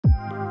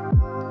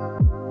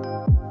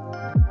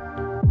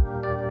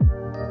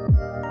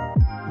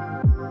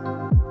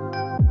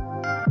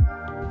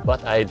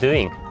What are you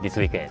doing this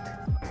weekend?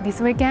 This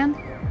weekend,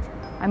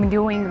 I'm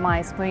doing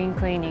my spring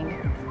cleaning.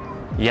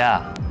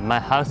 Yeah, my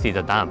house is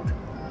a dump.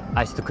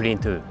 I should clean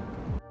too.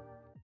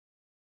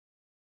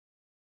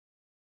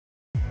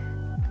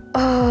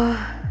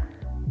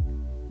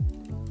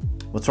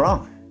 What's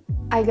wrong?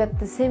 I got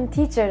the same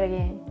teacher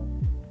again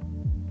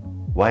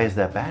Why is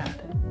that bad?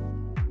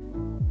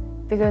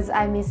 because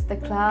I missed the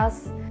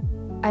class,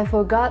 I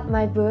forgot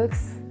my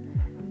books,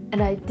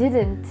 and I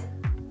didn't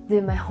do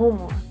my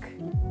homework.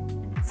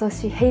 So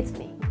she hates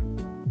me.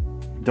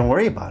 Don't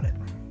worry about it.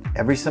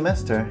 Every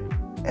semester,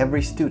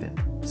 every student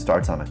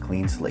starts on a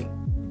clean slate.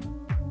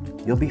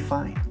 You'll be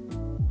fine.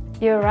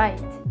 You're right.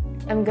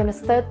 I'm gonna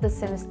start the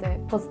semester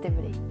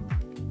positively.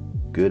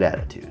 Good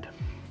attitude.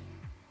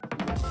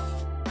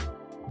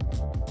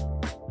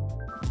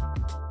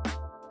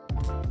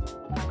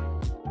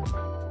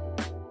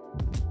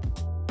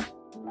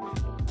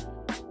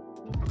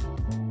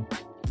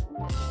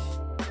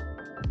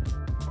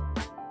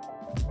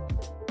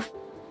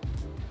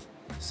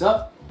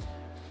 Sup?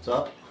 What's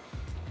up?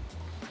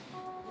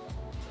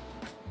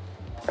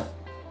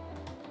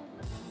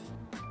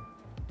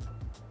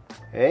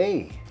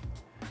 Hey,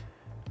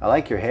 I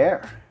like your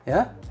hair.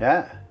 Yeah?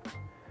 Yeah.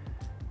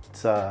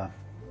 It's a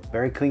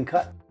very clean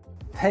cut.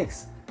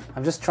 Thanks.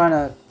 I'm just trying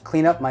to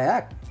clean up my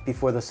act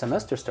before the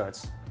semester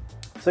starts.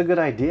 It's a good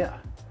idea.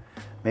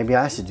 Maybe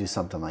I should do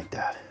something like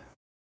that.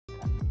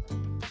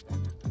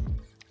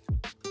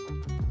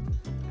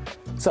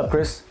 What's up,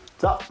 Chris?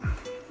 What's up?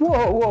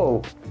 Whoa,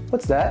 whoa.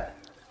 What's that?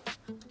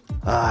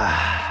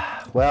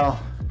 Well,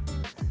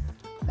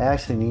 I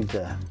actually need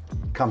to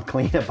come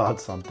clean about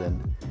something.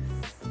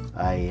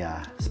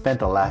 I spent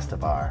the last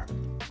of our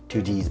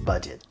 2G's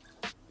budget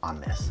on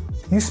this.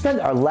 You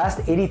spent our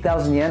last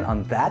 80,000 yen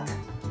on that?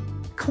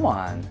 Come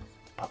on.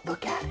 But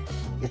look at it.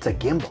 It's a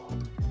gimbal.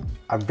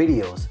 Our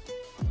videos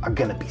are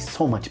gonna be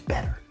so much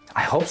better.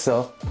 I hope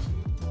so.